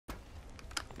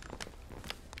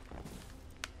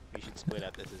split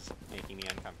up. This is making me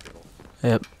uncomfortable.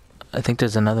 Yep. I think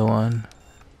there's another one.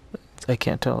 I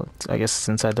can't tell. I guess it's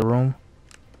inside the room.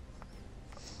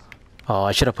 Oh,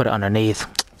 I should have put it underneath.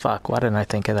 Fuck, why didn't I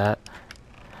think of that?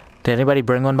 Did anybody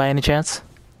bring one by any chance?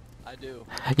 I do.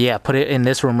 Yeah, put it in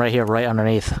this room right here, right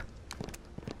underneath.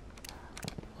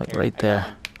 Like Here, right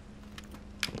there.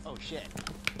 Oh shit.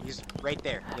 He's right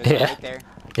there. Yeah. Right there.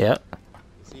 Yep.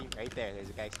 You see? Right there. There's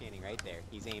a guy standing right there.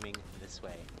 He's aiming this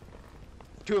way.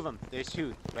 Two of them. There's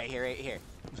two. Right here, right here.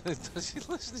 Does he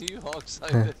listen to you all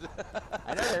excited?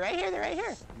 I know, they're right here, they're right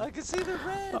here. I can see the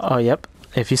red. Oh, yep.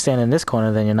 If you stand in this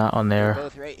corner, then you're not on They're there.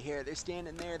 both right here. They're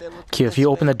standing there. They're looking Q, if this you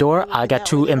way. open the door, They're I looking got that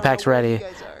 2 way. They don't impacts know where ready. you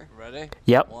guys are. Ready?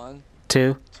 Yep. 1,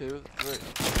 2. 2, 3.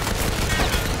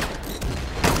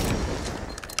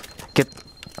 Get.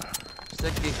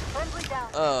 Sticky.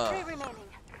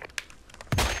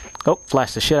 Oh,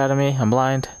 flash the shit out of me. I'm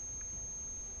blind.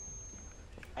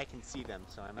 I can see them,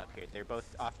 so I'm up here. They're both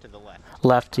off to the left.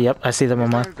 Left. Yep, I see them on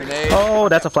my. Grenade. Oh,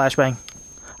 that's a flashbang.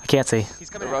 I can't see. He's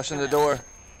coming They're out, rushing the coming door. out.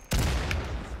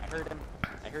 I heard him.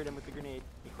 I heard him with the grenade.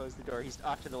 He closed the door. He's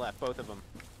off to the left, both of them.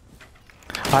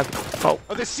 Oh.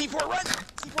 Oh, there's C4, run!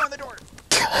 C4 on the door!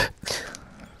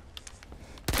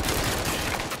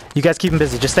 You guys keep him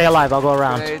busy. Just stay alive. I'll go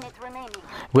around. Grenade.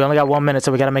 We only got 1 minute,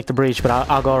 so we gotta make the breach, but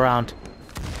I'll go around.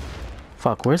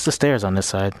 Fuck, where's the stairs on this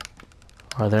side?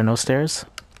 Are there no stairs?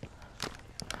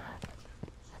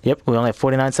 Yep, we only have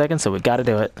 49 seconds, so we gotta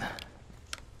do it.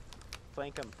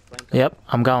 Flank him, flank him. Yep,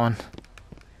 I'm going.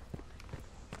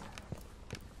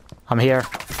 I'm here.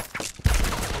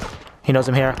 He knows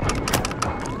I'm here.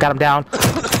 Got him down.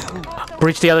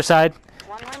 Breach the other side.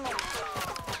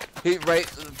 He right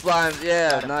blind.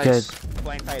 Yeah, nice. Good.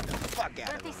 Blind fight the fuck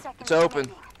out of him. It's open.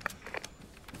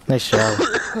 Nice show.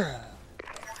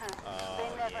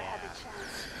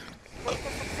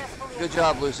 Good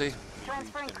job, Lucy.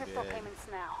 Transferring crypto payments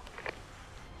now.